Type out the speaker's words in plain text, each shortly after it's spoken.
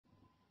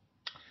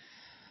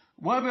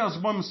Well, how's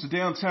Mr.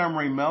 Downtown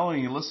Ray Melo,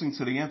 and you're listening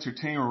to the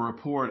Entertainment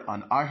Report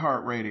on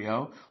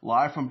iHeartRadio,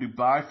 live from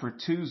Dubai for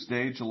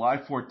Tuesday,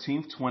 July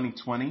 14th,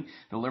 2020,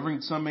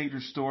 delivering some major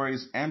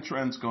stories and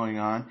trends going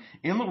on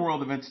in the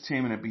world of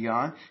entertainment and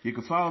beyond. You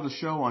can follow the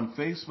show on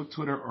Facebook,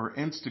 Twitter, or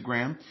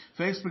Instagram,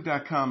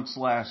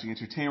 facebook.com/The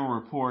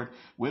Entertainment Report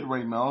with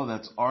Ray Melo,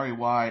 that's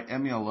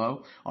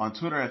RAYMELO, on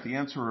Twitter at The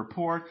Enter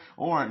Report,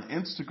 or on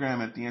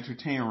Instagram at The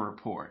Entertainment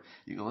Report.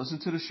 You can listen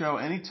to the show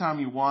anytime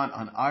you want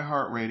on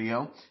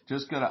iHeartRadio.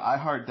 Just go to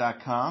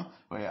iHeart.com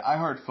or your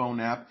iHeart phone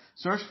app,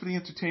 search for the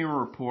Entertainment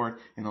Report,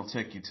 and it'll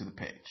take you to the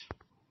page.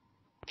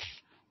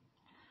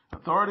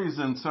 Authorities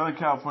in Southern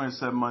California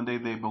said Monday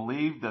they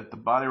believe that the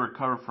body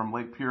recovered from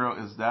Lake Puro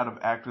is that of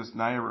actress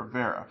Naya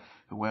Rivera,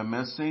 who went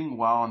missing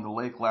while on the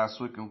lake last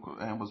week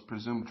and was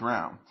presumed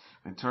drowned.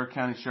 Ventura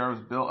County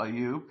Sheriff Bill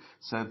Ayub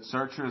said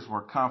searchers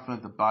were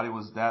confident the body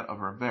was that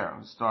of Rivera,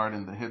 who starred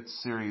in the hit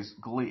series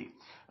Glee.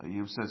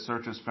 Ayub said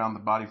searchers found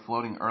the body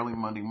floating early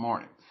Monday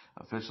morning.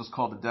 Officials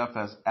called the death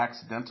as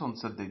accidental and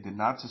said they did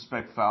not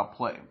suspect foul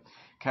play.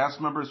 Cast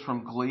members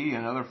from Glee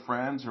and other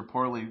friends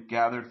reportedly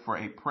gathered for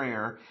a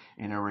prayer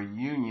in a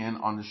reunion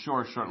on the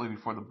shore shortly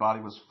before the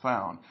body was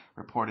found,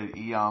 reported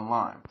E!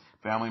 Online.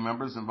 Family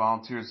members and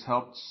volunteers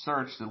helped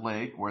search the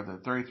lake where the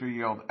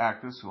 33-year-old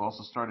actress, who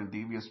also starred in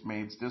Devious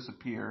Maids,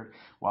 disappeared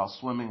while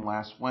swimming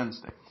last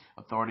Wednesday.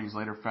 Authorities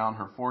later found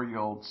her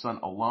 4-year-old son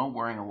alone,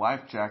 wearing a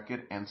life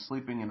jacket and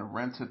sleeping in a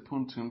rented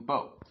pontoon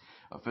boat.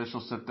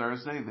 Officials said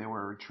Thursday they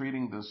were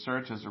treating the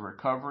search as a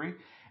recovery,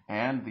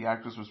 and the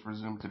actress was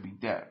presumed to be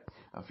dead.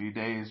 A few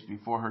days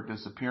before her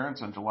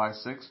disappearance on July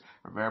 6,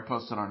 Rivera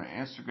posted on her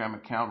Instagram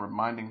account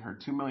reminding her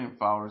 2 million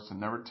followers to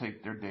never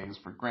take their days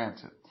for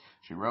granted.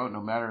 She wrote, "No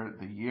matter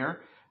the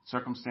year,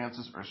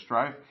 circumstances, or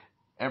strife,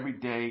 every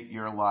day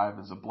you're alive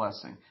is a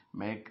blessing.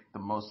 Make the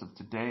most of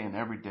today, and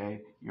every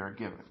day you're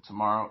given.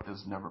 Tomorrow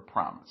is never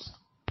promised."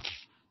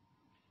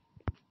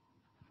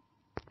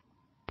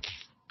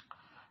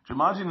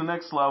 Jumanji: The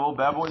Next Level,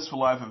 Bad Boys for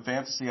Life, and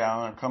Fantasy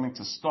Island are coming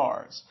to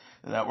Stars.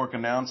 The network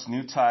announced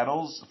new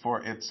titles for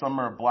its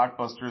Summer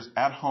Blockbusters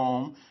at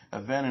Home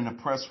event in a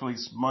press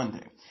release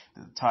Monday.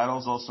 The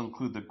titles also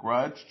include The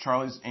Grudge,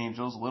 Charlie's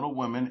Angels, Little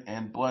Women,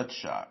 and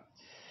Bloodshot.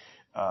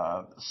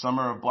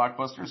 Summer of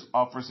Blockbusters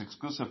offers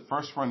exclusive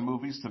first-run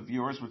movies to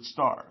viewers with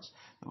Stars.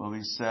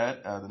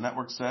 The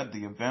network said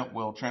the event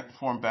will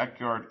transform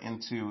Backyard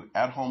into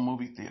at-home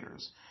movie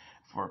theaters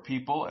for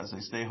people as they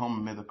stay home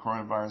amid the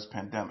coronavirus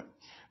pandemic.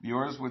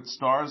 Viewers with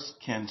Stars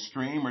can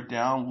stream or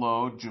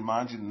download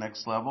Jumanji: The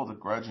Next Level, The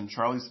Grudge, and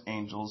Charlie's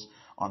Angels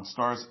on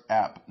Stars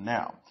app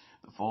now.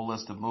 The full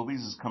list of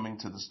movies is coming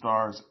to the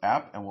Stars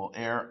app and will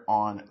air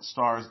on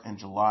Stars in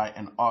July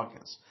and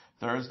August.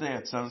 Thursday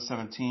at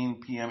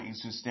 7:17 p.m.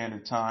 Eastern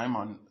Standard Time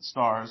on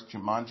Stars,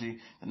 Jumanji: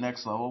 The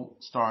Next Level,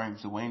 starring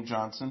Dwayne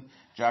Johnson,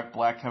 Jack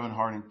Black, Kevin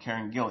Hart, and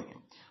Karen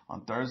Gillian.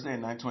 On Thursday at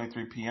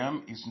 9:23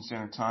 p.m. Eastern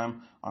Standard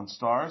Time on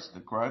Stars,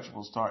 The Grudge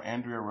will star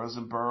Andrea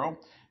Riseborough,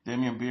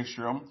 Damian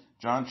Bichir,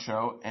 John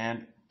Cho,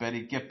 and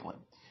Betty Giplin.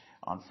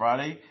 On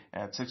Friday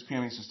at 6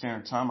 p.m. Eastern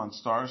Standard Time on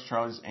Stars,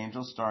 Charlie's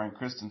Angels, starring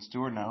Kristen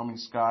Stewart, Naomi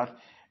Scott,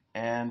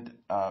 and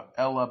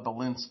Ella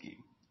Balinski.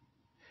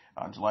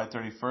 On July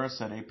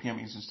 31st at 8 p.m.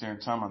 Eastern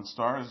Standard Time on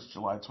Stars,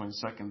 July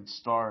 22nd,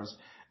 Stars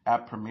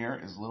app premiere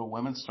is Little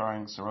Women,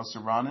 starring Saoirse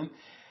Ronan,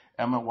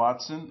 Emma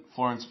Watson,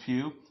 Florence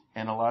Pugh,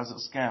 and Eliza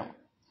Scanlon.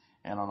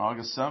 And on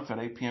August 7th at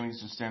 8 p.m.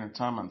 Eastern Standard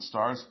Time on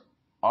Stars,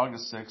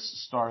 August 6th,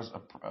 Stars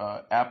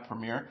app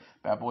premiere,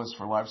 Bad Boys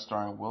for Life,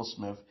 starring Will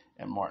Smith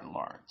and Martin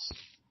Lawrence.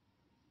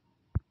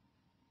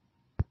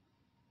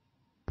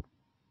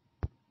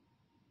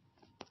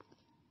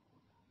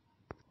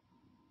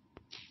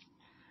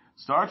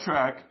 Star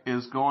Trek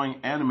is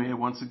going animated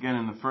once again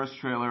in the first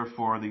trailer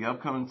for the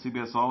upcoming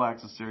CBS All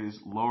Access series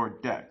Lower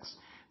Decks.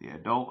 The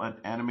adult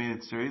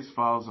animated series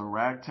follows a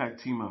ragtag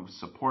team of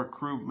support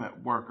crew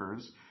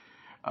workers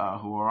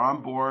who are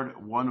on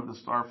board one of the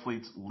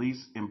Starfleet's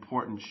least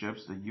important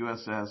ships, the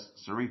USS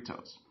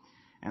Cerritos.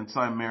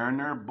 Ensign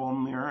Mariner,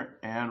 Bomir,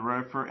 and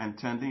Rudder and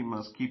Tendi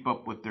must keep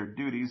up with their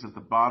duties at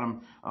the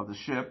bottom of the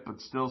ship,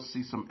 but still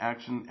see some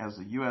action as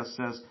the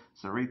USS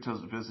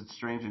Cerritos visits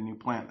strange and new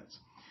planets.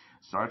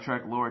 Star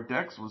Trek Lower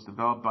Decks was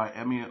developed by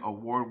Emmy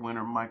Award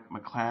winner Mike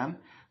McCann,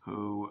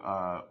 who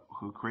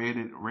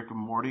created Rick and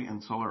Morty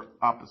and Solar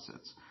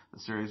Opposites. The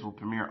series will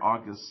premiere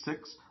August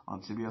 6th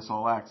on CBS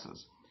All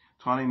Access.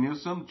 Tawny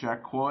Newsome,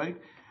 Jack Coy,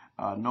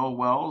 Noah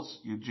Wells,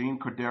 Eugene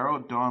Cordero,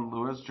 Dawn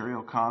Lewis, Jerry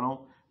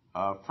O'Connell,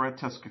 Fred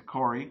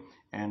Tescacori,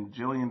 and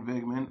Gillian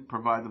Vigman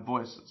provide the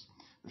voices.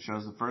 The show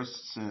is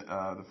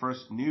the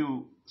first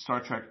new Star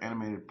Trek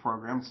animated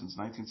program since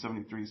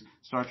 1973's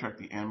Star Trek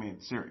the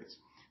Animated Series.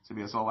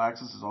 CBS All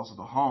Access is also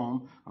the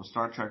home of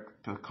Star Trek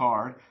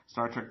Picard,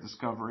 Star Trek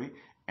Discovery,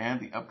 and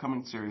the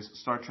upcoming series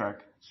Star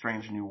Trek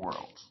Strange New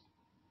Worlds.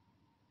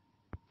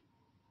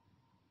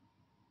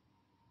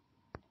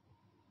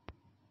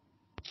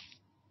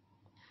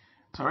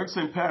 Tariq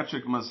St.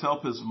 Patrick must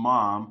help his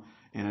mom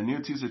in a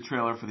new teaser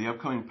trailer for the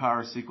upcoming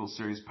Power sequel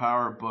series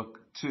Power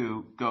Book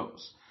 2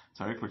 Ghosts.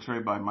 Tariq,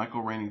 portrayed by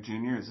Michael Rainey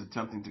Jr., is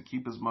attempting to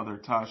keep his mother,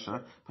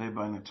 Tasha, played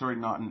by Naturi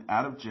Naughton,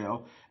 out of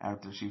jail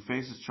after she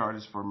faces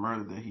charges for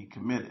murder that he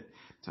committed.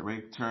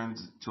 Tariq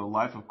turns to a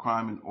life of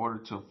crime in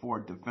order to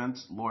afford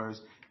defense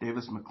lawyers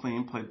Davis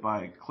McLean, played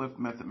by Cliff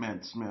Method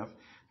Man Smith,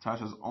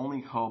 Tasha's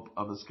only hope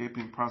of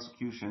escaping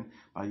prosecution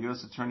by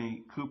U.S.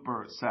 Attorney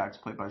Cooper Sachs,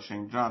 played by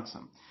Shane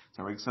Johnson.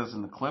 Tariq says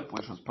in the clip,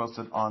 which was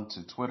posted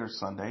onto Twitter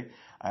Sunday,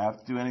 "I have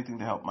to do anything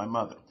to help my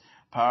mother."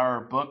 Power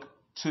Book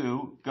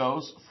 2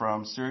 Ghost,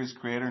 from series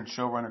creator and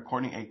showrunner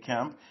Courtney A.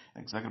 Kemp,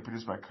 and executive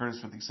produced by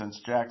Curtis 50 Cent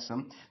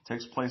Jackson,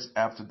 takes place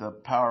after the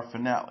Power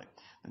finale.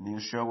 The new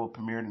show will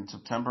premiere in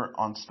September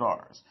on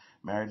Starz.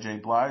 Mary J.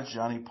 Blige,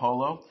 Johnny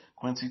Polo,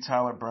 Quincy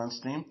Tyler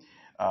Bernstein,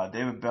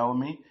 David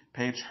Bellamy,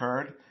 Paige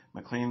Hurd,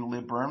 McLean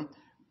Liburn,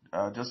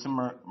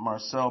 Justin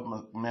Marcel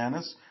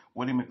McManus,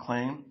 Woody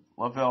McLean,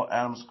 Lovell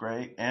Adams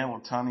Gray, and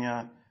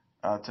Latanya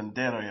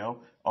Tenderio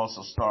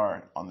also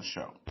star on the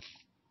show.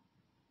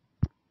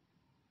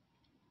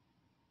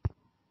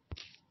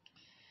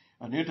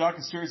 A new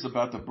docuseries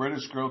about the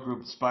British girl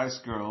group Spice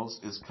Girls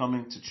is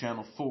coming to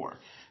Channel 4.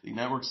 The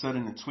network said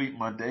in a tweet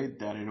Monday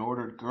that it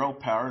ordered Girl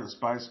Power, the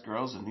Spice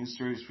Girls, a new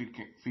series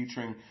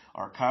featuring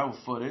archival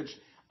footage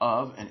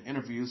of and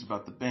interviews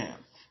about the band.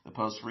 The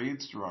Post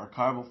reads, through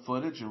archival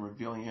footage and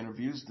revealing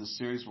interviews, this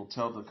series will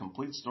tell the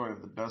complete story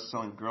of the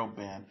best-selling girl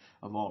band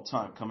of all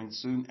time, coming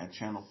soon at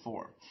Channel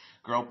 4.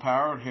 Girl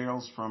Power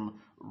hails from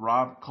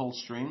Rob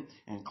Coldstream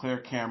and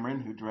Claire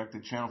Cameron, who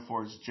directed Channel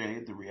 4's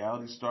Jade, the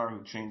reality star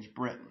who changed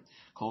Britain.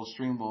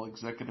 Coldstream will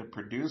executive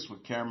produce,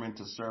 with Cameron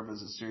to serve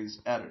as a series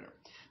editor.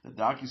 The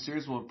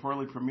docuseries will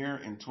reportedly premiere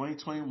in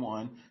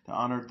 2021 to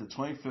honor the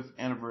 25th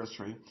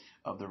anniversary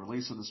of the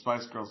release of the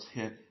Spice Girls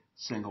hit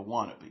single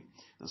Wannabe.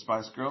 The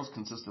Spice Girls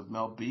consist of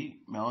Mel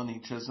B,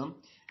 Melanie Chisholm,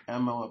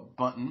 Emma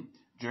Bunton,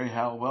 Jerry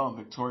Halliwell, and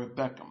Victoria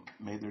Beckham.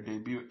 Made their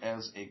debut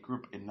as a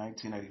group in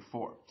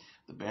 1994.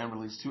 The band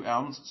released 2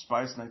 albums,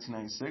 Spice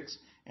 1996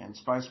 and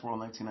Spice World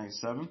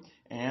 1997,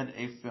 and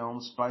a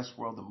film, Spice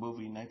World the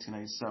Movie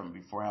 1997,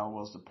 before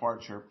Halliwell's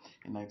departure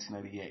in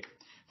 1998.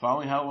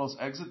 Following Halliwell's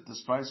exit, the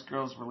Spice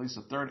Girls released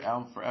a 3rd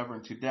album, Forever,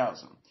 in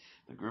 2000.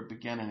 The group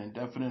began an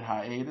indefinite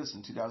hiatus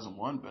in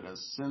 2001, but has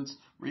since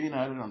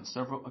reunited on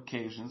several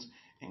occasions,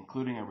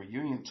 including a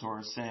reunion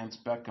tour sans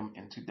Beckham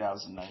in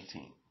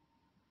 2019.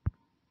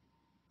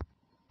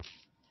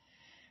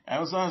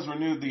 Amazon has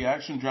renewed the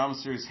action drama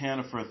series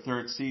Hannah for a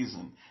 3rd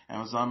season.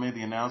 Amazon made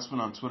the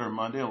announcement on Twitter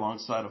Monday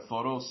alongside a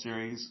photo.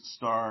 Series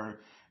star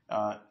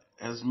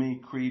Esme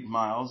Creed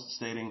Miles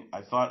stating,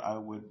 "I thought I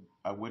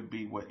would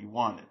be what you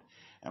wanted."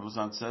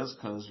 Amazon says,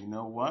 "Because you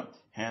know what?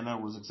 Hannah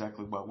was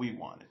exactly what we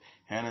wanted."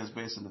 Hannah is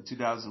based on the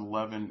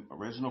 2011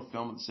 original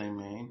film of the same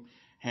name.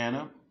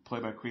 Hannah,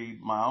 played by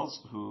Creed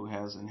Miles, who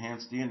has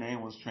enhanced DNA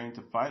and was trained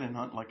to fight and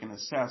hunt like an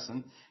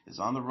assassin, is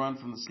on the run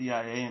from the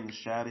CIA and the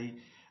shady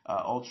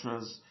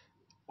Ultras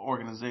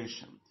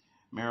organization.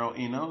 Meryl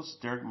Enos,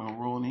 Derek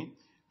Mulroney,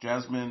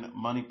 Jasmine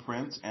Money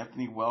Prince,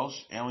 Anthony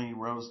Welsh, Emily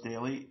Rose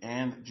Daly,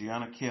 and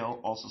Gianna Cale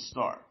also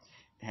star.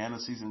 Hannah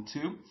Season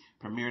 2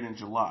 premiered in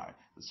July.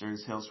 The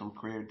series hails from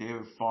creator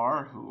David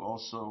Farr, who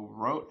also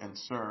wrote and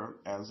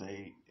served as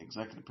a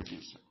executive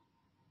producer.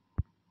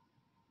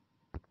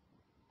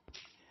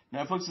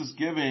 Netflix is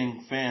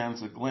giving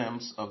fans a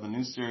glimpse of the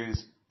new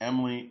series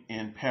Emily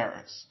in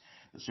Paris.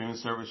 The streaming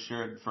service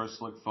shared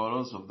first look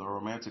photos of the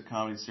romantic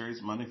comedy series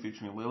Monday,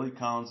 featuring Lily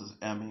Collins as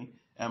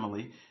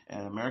Emily,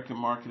 an American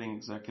marketing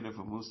executive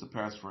who moves to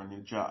Paris for a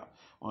new job.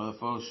 One of the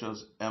photos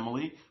shows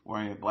Emily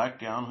wearing a black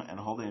gown and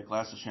holding a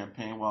glass of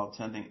champagne while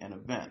attending an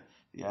event.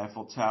 The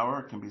Eiffel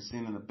Tower can be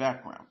seen in the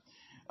background.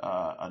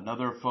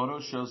 Another photo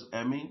shows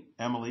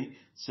Emily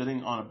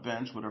sitting on a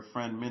bench with her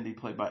friend Mindy,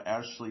 played by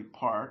Ashley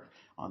Park,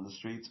 on the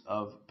streets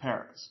of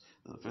Paris.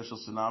 The official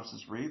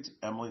synopsis reads,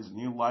 Emily's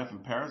new life in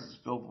Paris is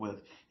filled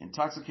with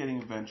intoxicating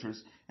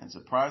adventures and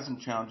surprising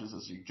challenges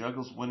as she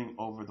juggles winning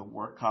over the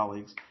work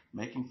colleagues,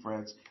 making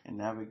friends, and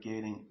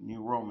navigating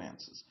new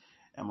romances.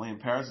 Emily in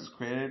Paris is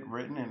created,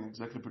 written, and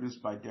executive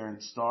produced by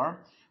Darren Star.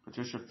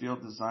 Patricia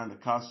Field designed the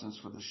costumes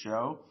for the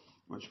show,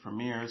 which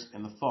premieres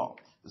in the fall.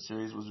 The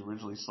series was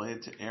originally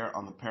slated to air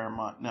on the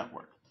Paramount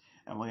Network.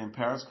 Emily in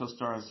Paris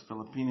co-stars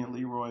Filipina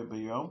Leroy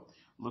Bayot,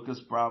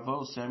 Lucas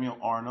Bravo, Samuel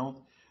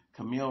Arnold,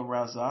 Camille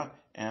Razat,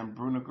 and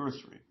Bruna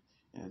Gursery.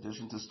 In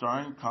addition to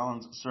starring,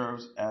 Collins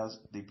serves as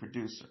the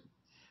producer.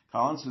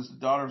 Collins, who's the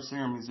daughter of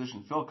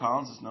singer-musician Phil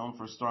Collins, is known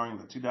for starring in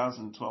the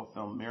 2012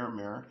 film Mirror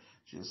Mirror.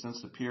 She has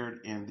since appeared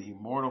in The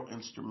Mortal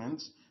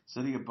Instruments,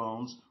 City of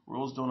Bones,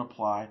 Rules Don't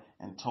Apply,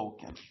 and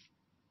Tolkien.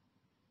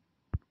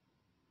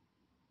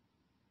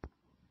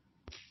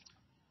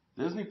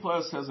 Disney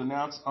Plus has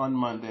announced on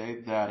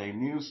Monday that a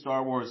new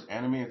Star Wars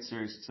animated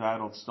series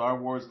titled Star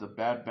Wars The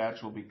Bad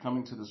Batch will be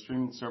coming to the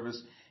streaming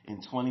service in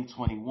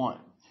 2021.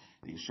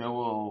 The show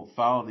will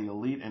follow the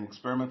elite and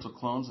experimental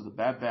clones of the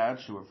Bad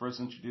Batch, who were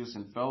first introduced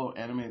in fellow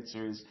animated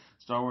series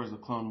Star Wars The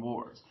Clone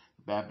Wars.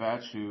 The Bad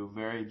Batch, who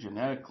vary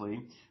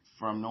genetically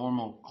from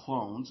normal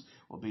clones,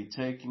 will be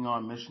taking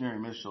on missionary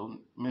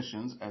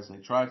missions as they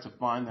try to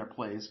find their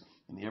place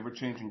in the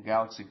ever-changing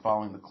galaxy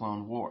following the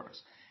Clone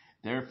Wars.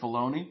 Dave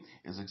Filoni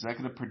is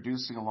executive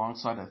producing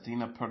alongside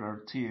Athena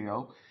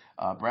Portillo,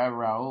 Brad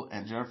Raoul,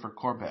 and Jennifer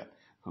Corbett,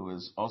 who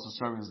is also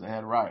serving as the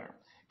head writer.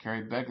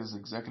 Carrie Beck is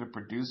executive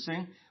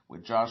producing,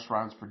 with Josh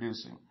Rhimes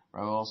producing.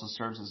 Raoul also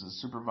serves as the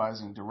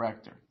supervising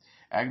director.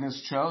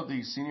 Agnes Cho,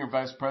 the senior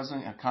vice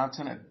president of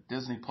content at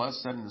Disney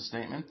Plus, said in a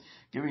statement,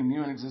 "Giving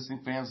new and existing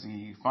fans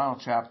the final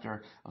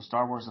chapter of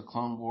Star Wars: The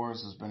Clone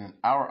Wars has been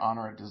our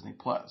honor at Disney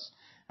Plus,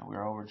 and we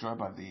are overjoyed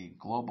by the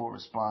global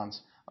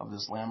response of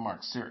this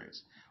landmark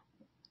series.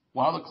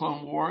 While The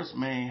Clone Wars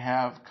may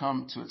have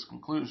come to its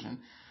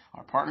conclusion,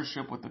 our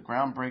partnership with the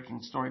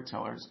groundbreaking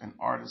storytellers and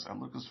artists at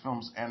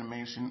Lucasfilm's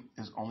animation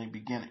is only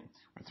beginning.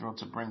 We're thrilled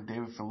to bring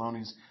David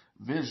Filoni's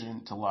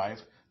vision to life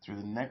through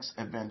the next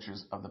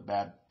adventures of the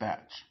Bad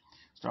Batch."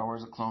 Star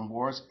Wars: The Clone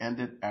Wars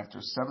ended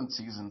after 7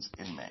 seasons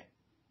in May.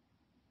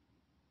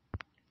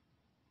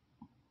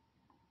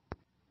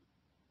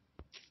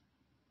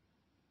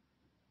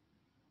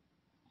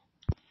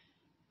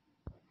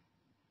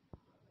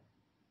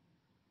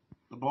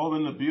 The Bold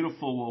and the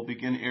Beautiful will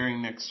begin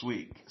airing next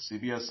week.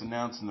 CBS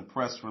announced in the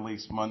press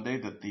release Monday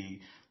that the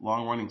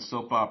long-running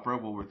soap opera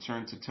will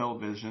return to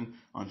television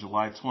on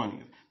July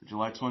 20th. The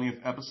July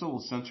 20th episode will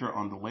center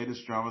on the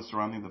latest drama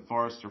surrounding the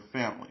Forrester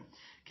family.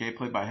 Kay,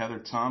 played by Heather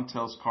Tom,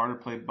 tells Carter,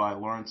 played by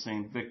Lauren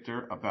St.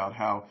 Victor, about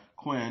how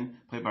Quinn,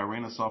 played by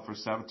Raina Sulphur,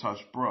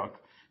 sabotaged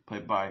Brooke,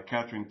 played by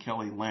Catherine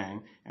Kelly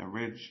Lang, and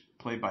Ridge,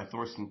 played by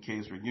Thorsten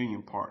Kaye's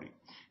reunion party.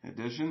 In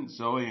addition,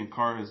 Zoe and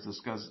Carter has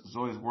discussed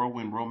Zoe's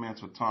whirlwind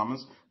romance with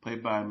Thomas,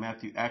 played by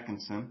Matthew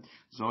Atkinson.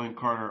 Zoe and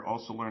Carter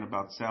also learn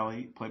about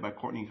Sally, played by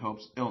Courtney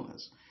Hope's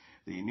illness.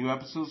 The new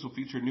episodes will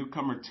feature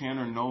newcomer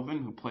Tanner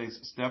Novin, who plays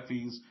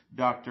Steffi's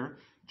doctor,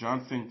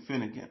 John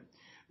Finnegan.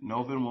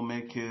 Novin will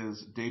make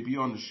his debut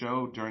on the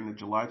show during the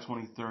July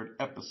 23rd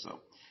episode.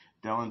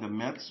 Dylan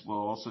DeMetz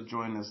will also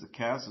join as the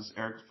cast as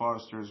Eric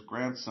Forrester's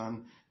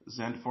grandson,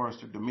 Zen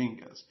Forrester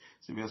Dominguez.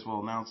 CBS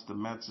will announce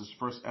DeMetz's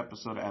first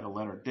episode at a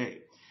later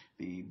date.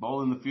 The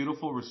Bold and the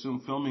Beautiful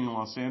resumed filming in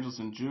Los Angeles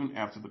in June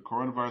after the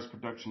coronavirus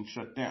production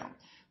shut down.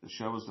 The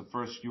show was the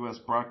first U.S.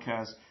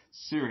 broadcast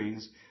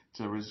series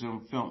to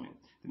resume filming.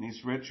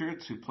 Denise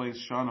Richards, who plays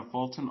Shauna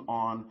Fulton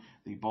on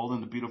The Bold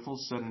and the Beautiful,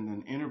 said in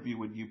an interview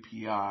with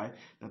UPI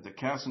that the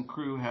cast and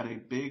crew had a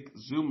big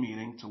Zoom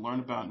meeting to learn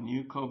about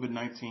new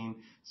COVID-19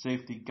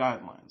 safety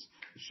guidelines.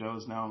 The show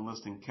is now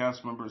enlisting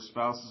cast members,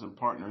 spouses, and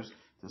partners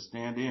to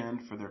stand in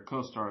for their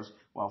co-stars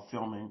while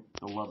filming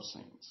the love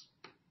scenes.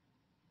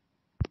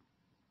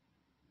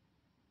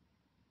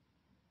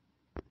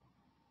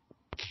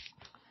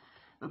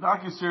 The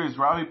docuseries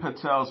Ravi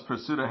Patel's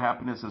Pursuit of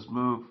Happiness has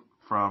moved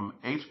from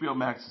HBO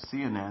Max to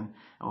CNN and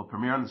will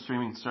premiere on the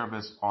streaming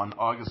service on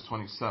August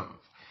 27th.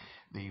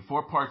 The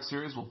 4-part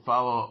series will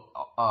follow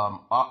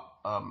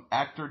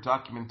actor,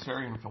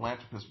 documentarian, and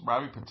philanthropist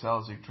Ravi Patel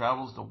as he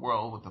travels the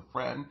world with a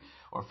friend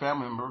or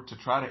family member to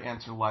try to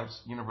answer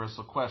life's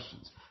universal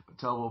questions.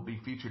 Patel will be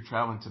featured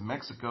traveling to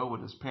Mexico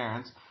with his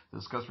parents to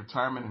discuss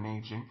retirement and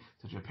aging,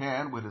 to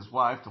Japan with his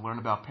wife to learn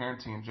about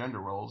parenting and gender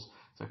roles,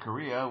 to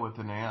Korea with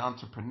an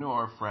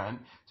entrepreneur friend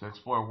to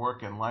explore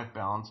work and life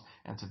balance,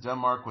 and to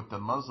Denmark with a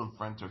Muslim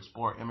friend to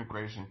explore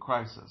immigration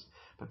crisis.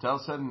 Patel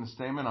said in a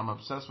statement, "I'm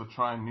obsessed with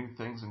trying new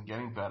things and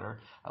getting better.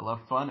 I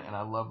love fun and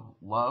I love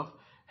love,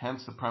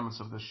 hence the premise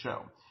of this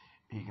show."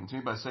 He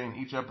continued by saying,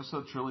 "Each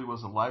episode truly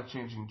was a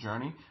life-changing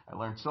journey. I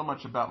learned so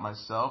much about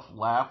myself,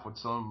 laughed with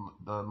some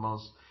of the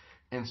most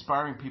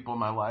inspiring people in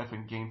my life,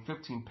 and gained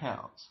 15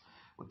 pounds.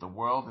 With the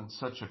world in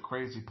such a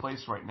crazy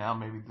place right now,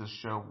 maybe this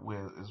show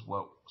is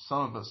what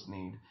some of us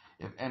need,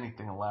 if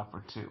anything, a laugh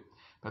or two."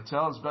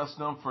 Patel is best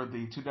known for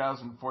the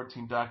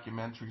 2014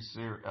 documentary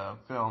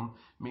film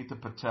Meet the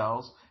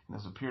Patels, and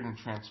has appeared in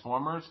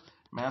Transformers,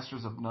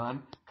 Masters of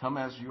None, Come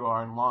As You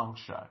Are, and Long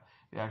Shot.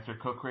 The actor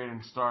co-created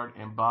and starred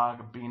in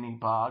Bog, Beanie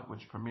Bog,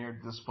 which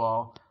premiered this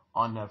fall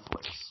on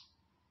Netflix.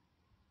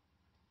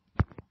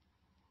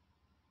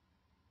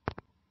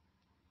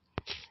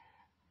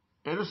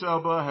 Idris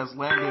Elba has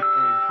landed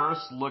a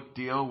first-look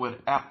deal with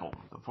Apple.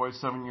 The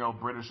 47-year-old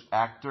British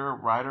actor,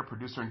 writer,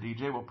 producer, and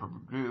DJ will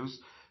produce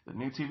the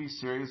new TV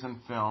series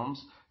and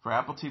films for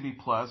Apple TV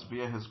Plus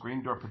via his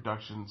Green Door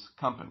Productions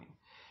company.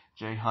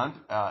 Jay Hunt,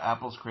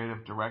 Apple's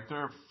creative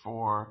director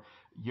for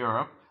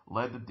Europe,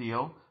 led the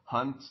deal.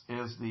 Hunt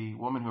is the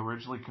woman who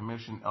originally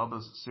commissioned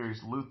Elba's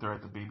series Luther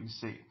at the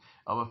BBC.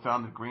 Elba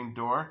founded Green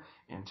Door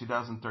in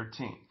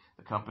 2013.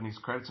 The company's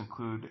credits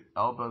include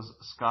Elba's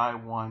Sky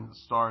One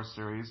Star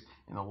series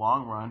In the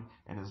Long Run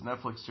and his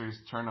Netflix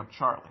series Turn Up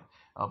Charlie.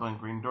 Elba and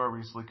Green Door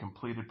recently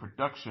completed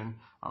production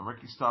on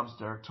Ricky Staub's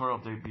directorial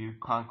debut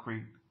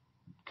Concrete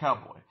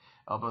Cowboy.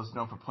 Elba is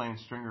known for playing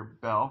Stringer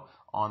Bell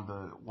on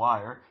The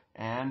Wire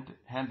and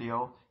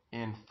Heimdall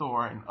in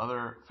Thor and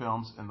other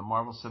films in the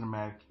Marvel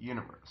Cinematic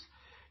Universe.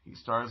 He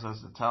stars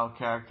as the title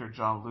character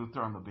John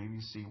Luther on the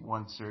BBC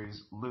One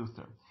series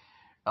Luther.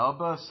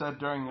 Elba said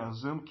during a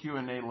Zoom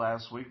Q&A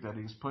last week that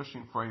he's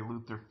pushing for a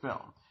Luther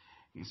film.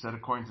 He said,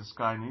 according to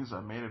Sky News,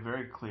 "I made it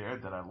very clear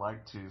that I'd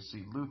like to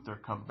see Luther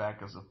come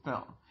back as a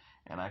film.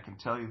 And I can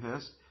tell you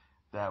this,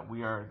 that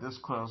we are this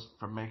close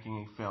from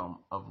making a film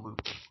of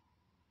Luther.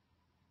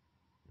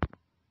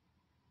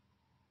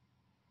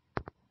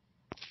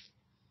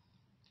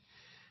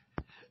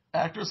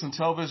 Actress and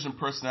television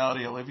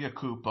personality Olivia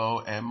Cupo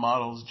and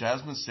models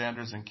Jasmine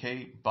Sanders and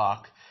Kate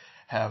Bach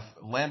have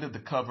landed the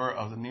cover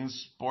of the new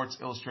Sports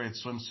Illustrated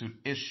swimsuit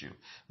issue.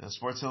 The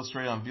Sports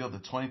Illustrated unveiled the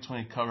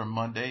 2020 cover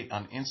Monday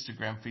on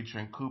Instagram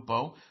featuring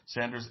Cupo,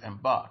 Sanders,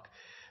 and Bach.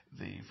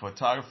 The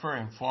photographer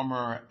and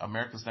former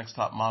America's Next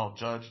Top Model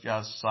Judge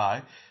Yas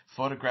Sai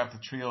photographed the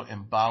trio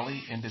in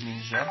Bali,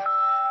 Indonesia,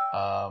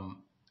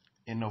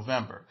 in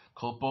November.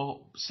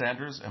 Cupo,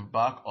 Sanders, and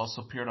Bach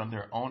also appeared on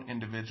their own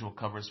individual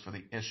covers for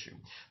the issue.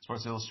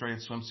 Sports Illustrated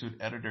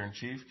swimsuit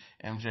editor-in-chief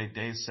MJ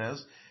Day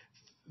says,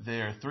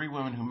 there are three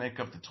women who make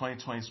up the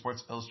 2020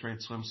 Sports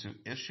Illustrated swimsuit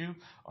issue,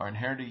 are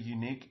inherently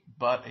unique,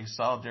 but a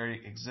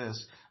solidarity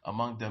exists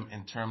among them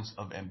in terms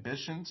of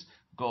ambitions,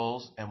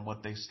 goals, and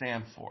what they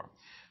stand for.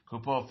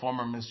 Cupo, a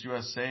former Miss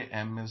USA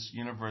and Miss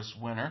Universe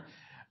winner,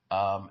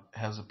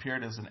 has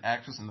appeared as an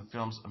actress in the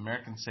films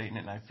American Satan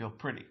and I Feel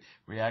Pretty,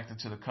 reacted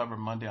to the cover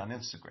Monday on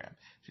Instagram.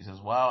 She says,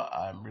 wow,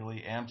 I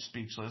really am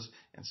speechless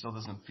and still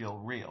doesn't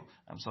feel real.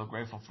 I'm so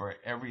grateful for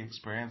every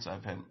experience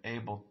I've been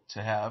able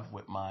to have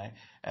with my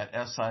at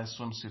SI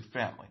swimsuit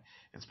family.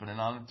 It's been an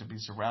honor to be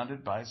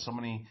surrounded by so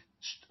many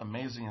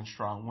amazing and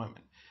strong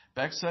women.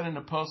 Beck said in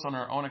a post on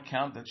her own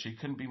account that she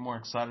couldn't be more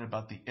excited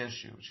about the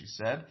issue. She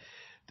said,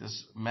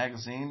 this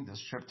magazine,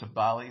 this trip to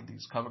Bali,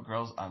 these cover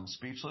girls, I'm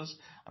speechless.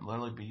 I'm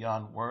literally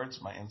beyond words.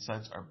 My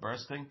insides are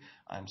bursting.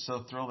 I'm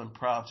so thrilled and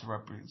proud to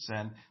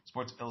represent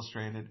Sports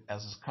Illustrated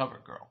as his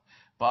cover girl.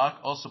 Bach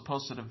also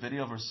posted a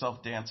video of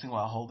herself dancing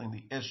while holding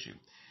the issue.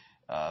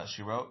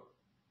 She wrote,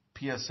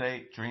 PSA,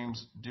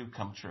 dreams do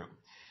come true.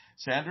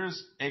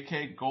 Sanders,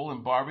 a.k.a.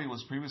 Golden Barbie,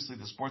 was previously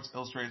the Sports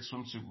Illustrated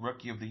Swimsuit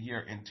Rookie of the Year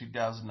in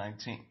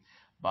 2019.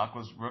 Bach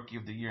was Rookie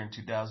of the Year in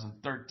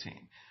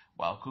 2013.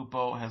 While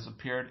Cupo has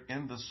appeared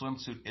in the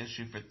swimsuit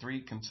issue for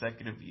 3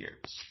 consecutive years.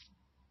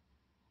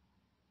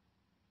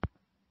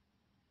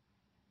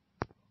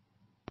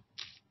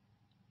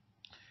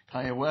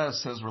 Kanye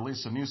West has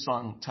released a new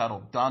song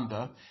titled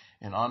Donda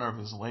in honor of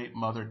his late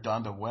mother,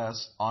 Donda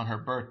West, on her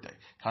birthday.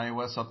 Kanye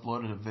West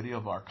uploaded a video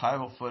of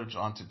archival footage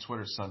onto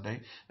Twitter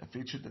Sunday that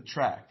featured the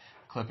track.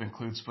 The clip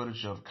includes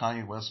footage of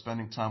Kanye West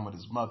spending time with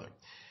his mother.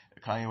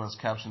 Kanye West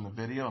captioned the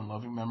video, in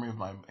loving memory of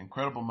my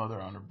incredible mother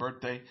on her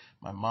birthday.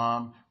 My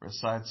mom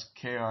recites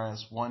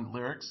KRS-One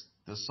lyrics.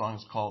 This song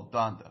is called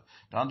Donda.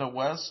 Donda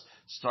West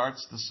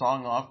starts the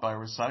song off by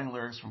reciting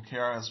lyrics from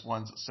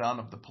KRS-One's Sound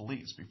of the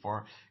Police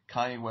before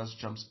Kanye West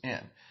jumps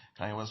in.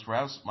 Kanye West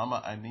raps,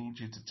 Mama, I need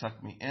you to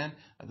tuck me in.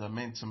 I done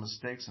made some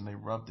mistakes and they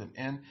rubbed it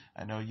in.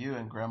 I know you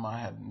and Grandma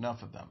had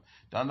enough of them.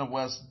 Donda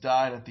West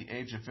died at the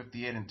age of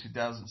 58 in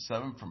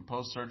 2007 from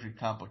post-surgery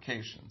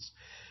complications.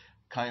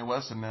 Kanye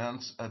West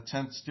announced a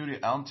 10th studio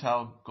album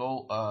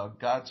titled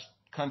God's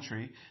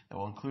Country that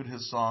will include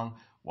his song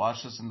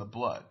Wash Us in the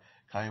Blood.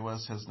 Kanye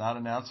West has not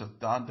announced if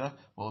Donda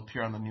will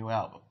appear on the new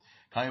album.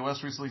 Kanye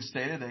West recently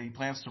stated that he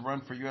plans to run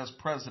for U.S.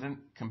 president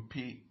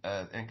compete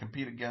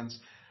against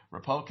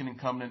Republican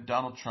incumbent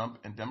Donald Trump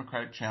and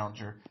Democratic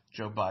challenger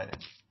Joe Biden.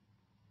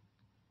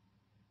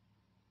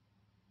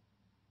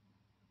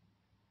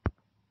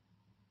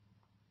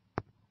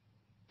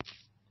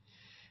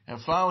 And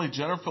finally,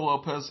 Jennifer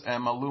Lopez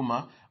and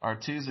Maluma are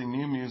teasing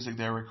new music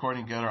they're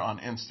recording together on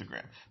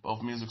Instagram.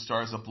 Both music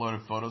stars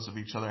uploaded photos of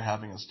each other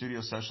having a studio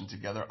session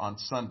together on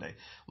Sunday.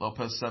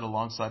 Lopez said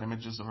alongside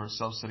images of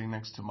herself sitting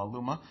next to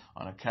Maluma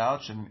on a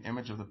couch and an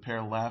image of the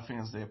pair laughing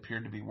as they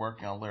appeared to be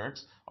working on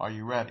lyrics, Are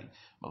You Ready?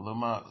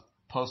 Maluma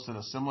posted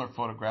a similar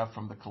photograph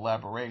from the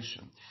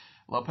collaboration.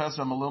 Lopez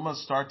and Maluma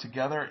star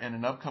together in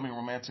an upcoming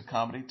romantic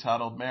comedy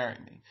titled Marry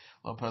Me.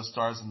 Lopez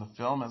stars in the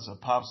film as a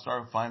pop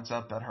star who finds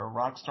out that her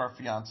rock star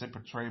fiance,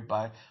 portrayed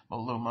by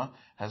Maluma,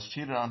 has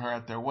cheated on her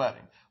at their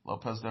wedding.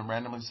 Lopez then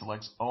randomly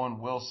selects Owen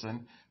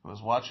Wilson, who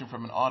is watching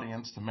from an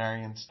audience, to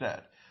marry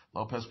instead.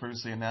 Lopez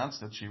previously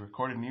announced that she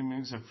recorded new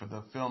music for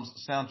the film's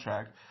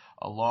soundtrack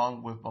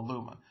along with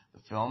Maluma.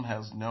 The film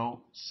has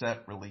no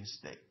set release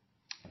date.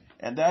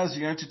 And that is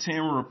your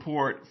entertainment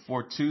report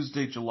for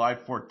Tuesday, July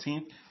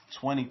 14th.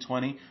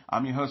 2020.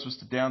 I'm your host,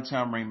 Mr.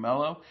 Downtown Ray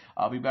Melo.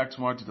 I'll be back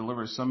tomorrow to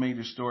deliver some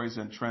major stories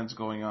and trends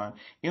going on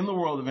in the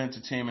world of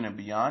entertainment and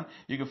beyond.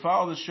 You can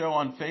follow the show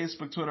on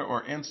Facebook, Twitter,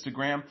 or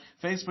Instagram.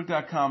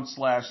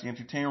 Facebook.com/The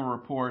Entertainment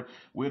Report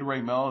with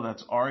Ray Melo.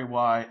 That's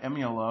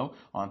RAYMELO.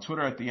 On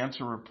Twitter at The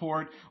Enter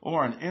Report,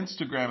 or on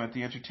Instagram at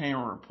The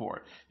Entertainment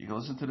Report. You can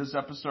listen to this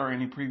episode or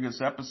any previous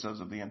episodes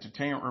of The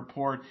Entertainment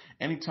Report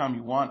anytime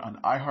you want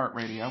on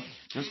iHeartRadio.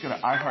 Just go to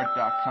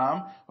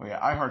iHeart.com or your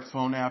iHeart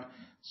phone app.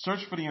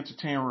 Search for The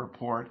Entertainment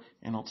Report,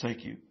 and it'll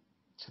take you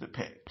to the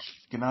page.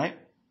 Good night,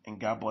 and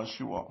God bless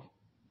you all.